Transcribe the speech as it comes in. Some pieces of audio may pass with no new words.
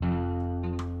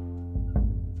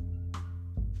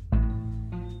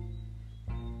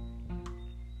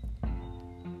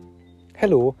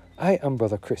Hello, I am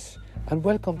Brother Chris, and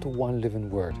welcome to One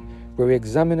Living Word, where we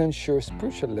examine and share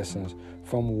spiritual lessons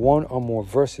from one or more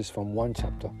verses from one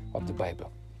chapter of the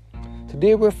Bible.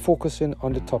 Today we're focusing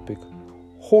on the topic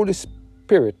Holy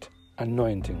Spirit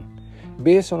Anointing,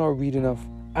 based on our reading of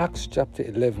Acts chapter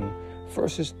 11,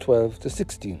 verses 12 to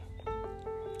 16.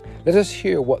 Let us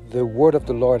hear what the word of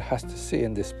the Lord has to say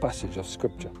in this passage of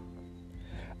Scripture.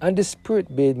 And the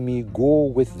Spirit bade me go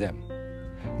with them,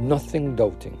 nothing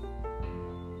doubting.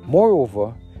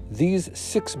 Moreover, these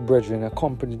 6 brethren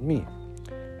accompanied me,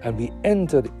 and we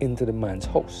entered into the man's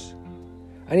house.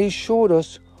 And he showed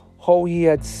us how he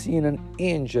had seen an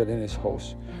angel in his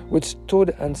house, which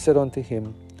stood and said unto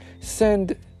him,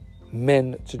 Send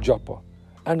men to Joppa,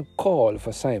 and call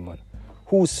for Simon,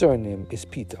 whose surname is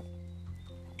Peter,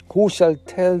 who shall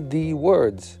tell thee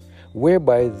words,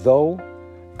 whereby thou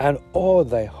and all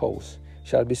thy house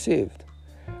shall be saved.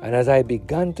 And as I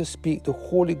began to speak, the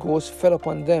Holy Ghost fell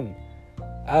upon them,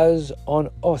 as on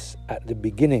us at the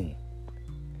beginning.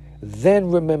 Then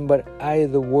remembered I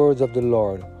the words of the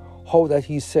Lord, how that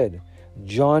he said,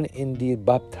 John indeed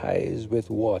baptized with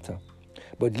water,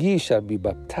 but ye shall be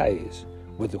baptized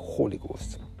with the Holy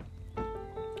Ghost.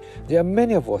 There are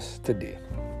many of us today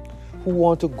who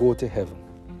want to go to heaven,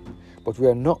 but we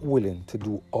are not willing to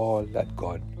do all that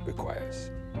God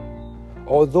requires.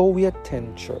 Although we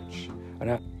attend church and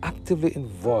are actively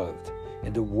involved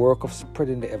in the work of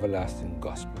spreading the everlasting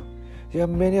gospel, there are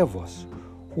many of us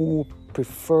who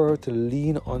prefer to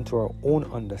lean onto our own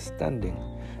understanding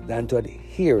than to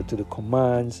adhere to the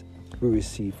commands we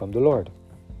receive from the Lord.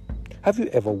 Have you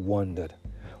ever wondered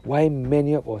why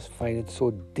many of us find it so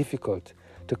difficult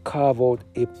to carve out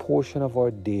a portion of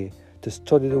our day to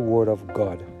study the Word of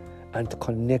God and to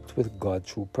connect with God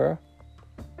through prayer?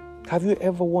 Have you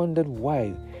ever wondered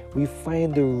why we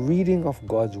find the reading of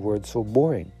God's Word so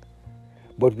boring,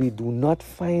 but we do not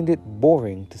find it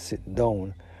boring to sit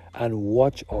down and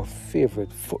watch our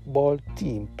favorite football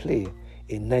team play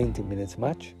a 90 minutes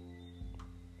match?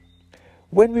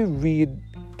 When we read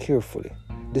carefully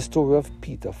the story of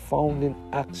Peter found in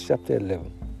Acts chapter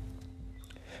 11,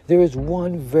 there is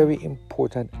one very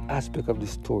important aspect of the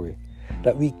story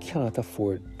that we cannot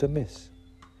afford to miss.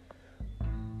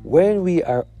 When we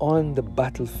are on the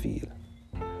battlefield,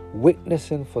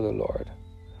 witnessing for the Lord,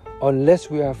 unless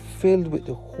we are filled with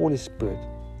the Holy Spirit,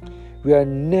 we are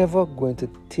never going to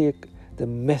take the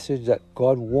message that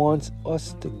God wants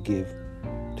us to give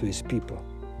to His people.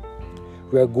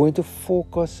 We are going to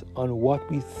focus on what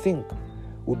we think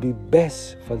would be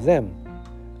best for them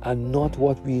and not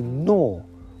what we know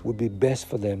would be best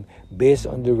for them based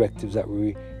on directives that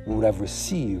we would have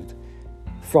received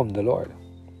from the Lord.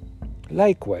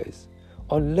 Likewise,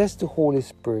 unless the Holy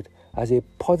Spirit has a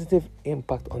positive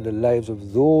impact on the lives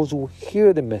of those who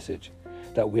hear the message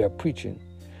that we are preaching,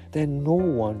 then no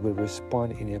one will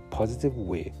respond in a positive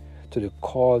way to the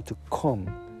call to come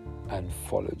and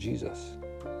follow Jesus.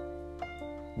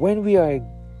 When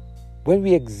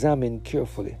we examine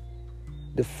carefully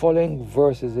the following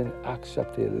verses in Acts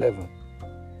chapter 11,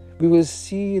 we will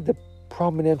see the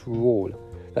prominent role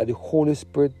that the Holy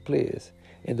Spirit plays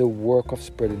in the work of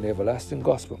spreading the everlasting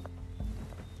gospel.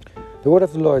 The word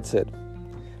of the Lord said,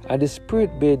 And the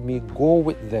Spirit bade me go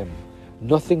with them,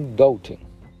 nothing doubting.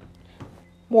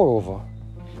 Moreover,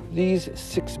 these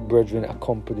 6 brethren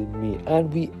accompanied me,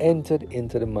 and we entered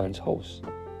into the man's house.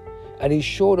 And he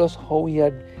showed us how he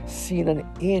had seen an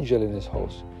angel in his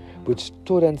house, which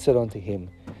stood and said unto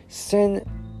him, Send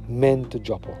men to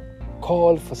Joppa,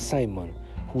 call for Simon,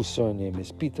 whose surname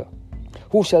is Peter,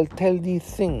 who shall tell thee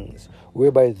things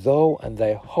whereby thou and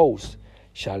thy house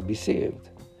shall be saved.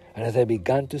 And as I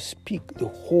began to speak, the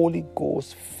Holy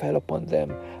Ghost fell upon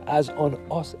them, as on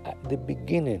us at the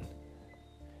beginning.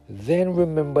 Then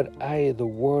remembered I the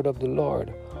word of the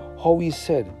Lord, how he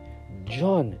said,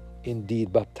 John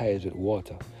indeed baptized with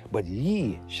water, but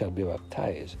ye shall be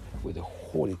baptized with the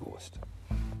Holy Ghost.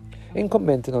 In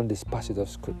commenting on this passage of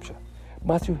Scripture,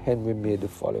 Matthew Henry made the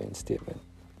following statement.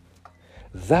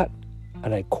 That,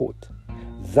 and I quote,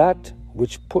 that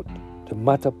which put the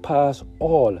matter past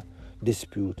all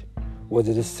dispute was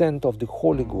the descent of the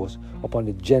Holy Ghost upon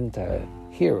the Gentile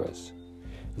hearers.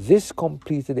 This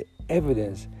completed the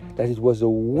evidence that it was the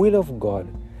will of God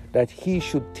that He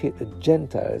should take the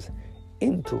Gentiles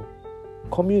into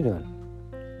communion.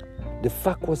 The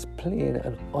fact was plain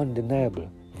and undeniable.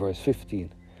 Verse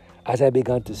 15. As I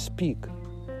began to speak,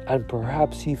 and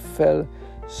perhaps he felt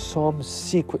some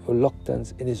secret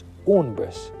reluctance in his own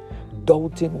breast,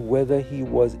 doubting whether he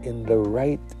was in the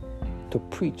right to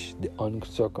preach the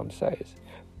uncircumcised.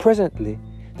 Presently,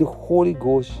 the Holy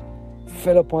Ghost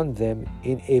fell upon them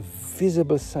in a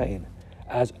visible sign,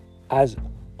 as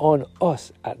on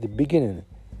us at the beginning,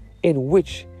 in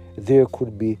which there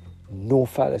could be no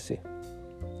fallacy.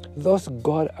 Thus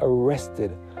God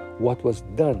arrested what was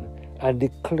done and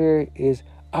declared his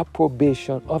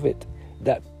approbation of it,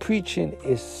 that preaching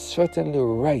is certainly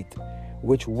right,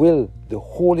 which will the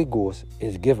Holy Ghost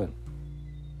is given.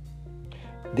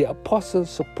 The apostle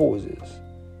supposes,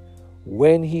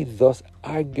 when he thus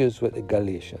argues with the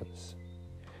Galatians,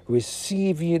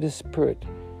 receive ye the Spirit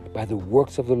by the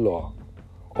works of the law,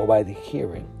 or by the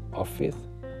hearing of faith?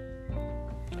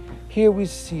 Here we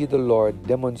see the Lord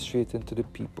demonstrating to the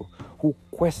people who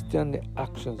questioned the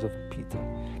actions of Peter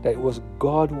that it was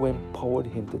God who empowered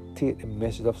him to take the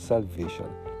message of salvation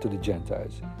to the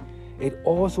Gentiles. It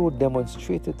also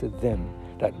demonstrated to them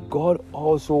that God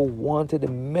also wanted the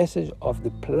message of the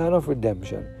plan of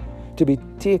redemption to be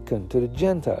taken to the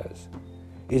Gentiles.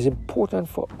 It is important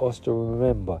for us to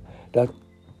remember that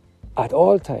at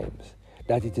all times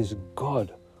that it is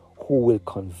God who will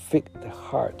convict the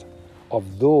heart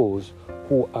of those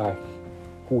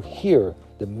who hear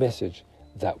the message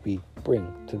that we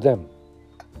bring to them.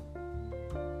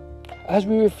 As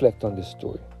we reflect on this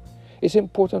story, it's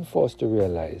important for us to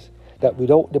realize that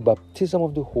without the baptism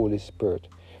of the Holy Spirit,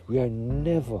 we are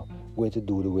never going to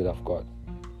do the will of God.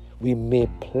 We may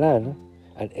plan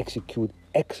and execute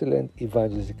excellent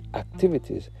evangelistic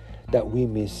activities that we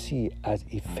may see as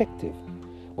effective,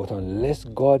 but unless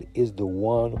God is the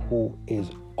one who is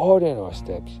ordering our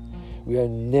steps, we are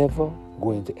never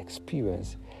going to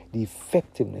experience the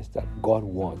effectiveness that God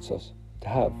wants us to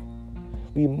have.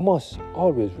 We must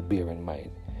always bear in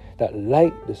mind that,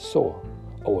 like the sower,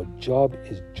 our job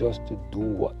is just to do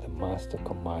what the Master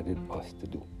commanded us to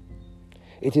do.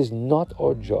 It is not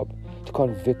our job to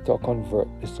convict or convert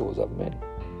the souls of men.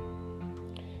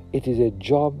 It is a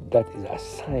job that is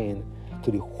assigned to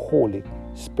the Holy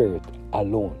Spirit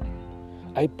alone.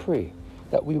 I pray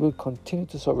that we will continue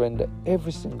to surrender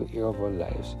every single area of our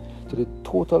lives to the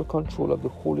total control of the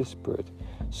Holy Spirit,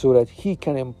 so that He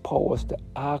can empower us to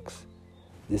ask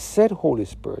the said Holy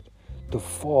Spirit to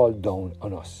fall down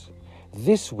on us.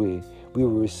 This way, we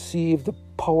will receive the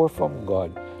power from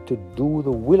God to do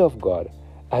the will of God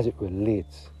as it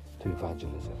relates to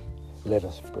evangelism. Let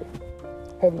us pray.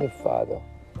 Heavenly Father,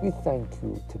 we thank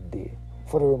you today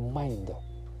for the reminder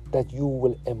that you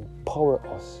will empower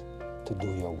us to do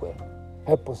your will.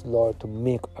 Help us, Lord, to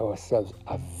make ourselves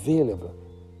available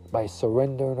by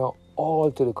surrendering our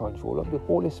all to the control of the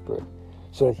Holy Spirit,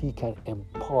 so that He can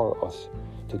empower us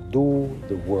to do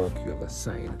the work you have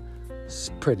assigned,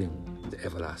 spreading the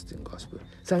everlasting gospel.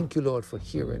 Thank you, Lord, for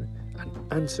hearing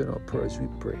and answering our prayers, we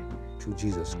pray, through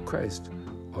Jesus Christ,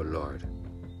 our Lord.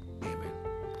 Amen.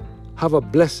 Have a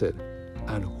blessed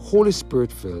and Holy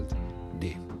Spirit-filled